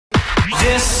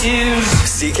This is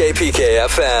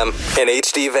CKPK-FM in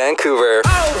HD Vancouver.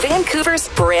 Vancouver's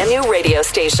brand new radio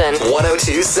station.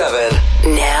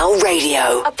 102.7 Now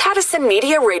Radio. A Pattison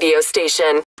Media radio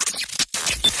station.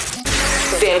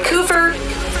 Vancouver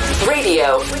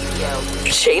Radio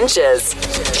changes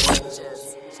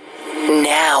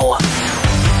now.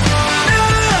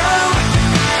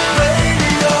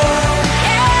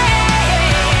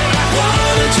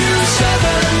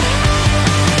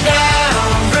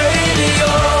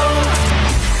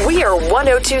 We are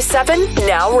 102.7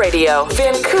 Now Radio,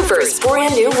 Vancouver's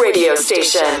brand new radio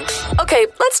station. Okay,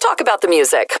 let's talk about the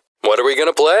music. What are we going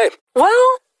to play?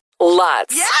 Well,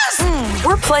 lots. yes.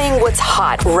 We're playing what's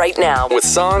hot right now. With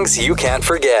songs you can't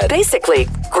forget. Basically,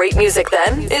 great music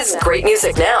then is great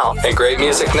music now. And great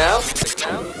music now?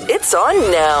 It's on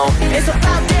now. It's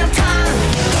about damn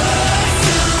time.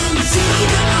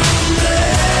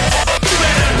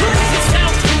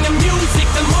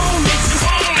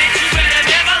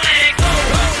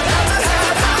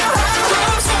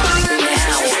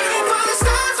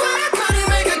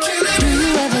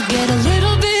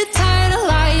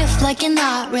 Like you're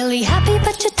not really happy,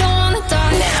 but you don't wanna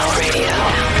die. Now Radio.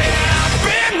 I've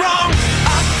been wrong,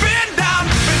 I've been down,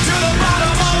 been to the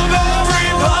bottom of every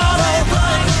bottle.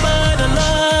 By the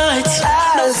lights.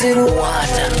 As in 102.7.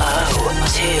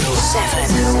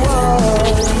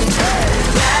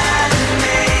 That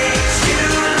makes you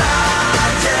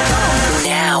larger.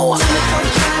 Now.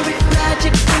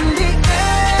 Magic in the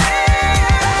air.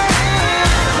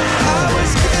 I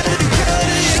was getting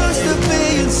used to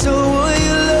being so will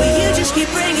you love. Keep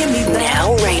bringing me back. Now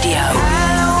Radio.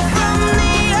 From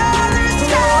the other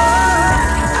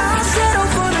side, I settle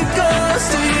for the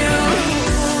ghost of you.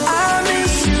 I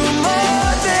miss you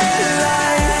more than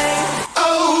life.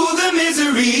 Oh, the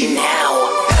misery. Now.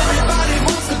 Everybody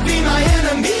wants to be my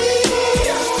enemy.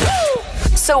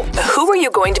 So, who are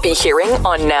you going to be hearing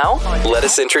on Now? Let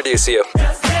us introduce you.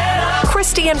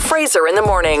 Christy and Fraser in the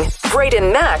morning,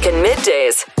 Braden Mack in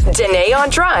middays, Danae on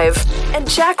drive, and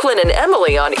Jacqueline and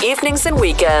Emily on evenings and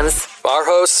weekends. Our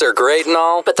hosts are great and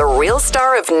all, But the real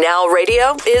star of Now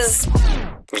Radio is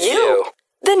you.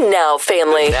 The Now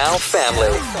family. Now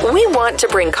family. We want to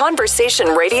bring conversation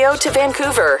radio to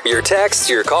Vancouver. Your texts,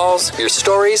 your calls, your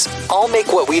stories, all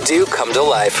make what we do come to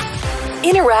life.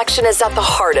 Interaction is at the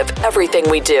heart of everything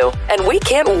we do, and we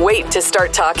can't wait to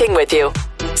start talking with you.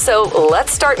 So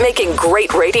let's start making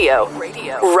great radio.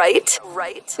 Right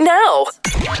now.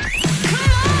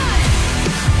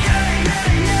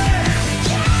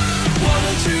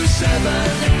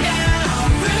 102.7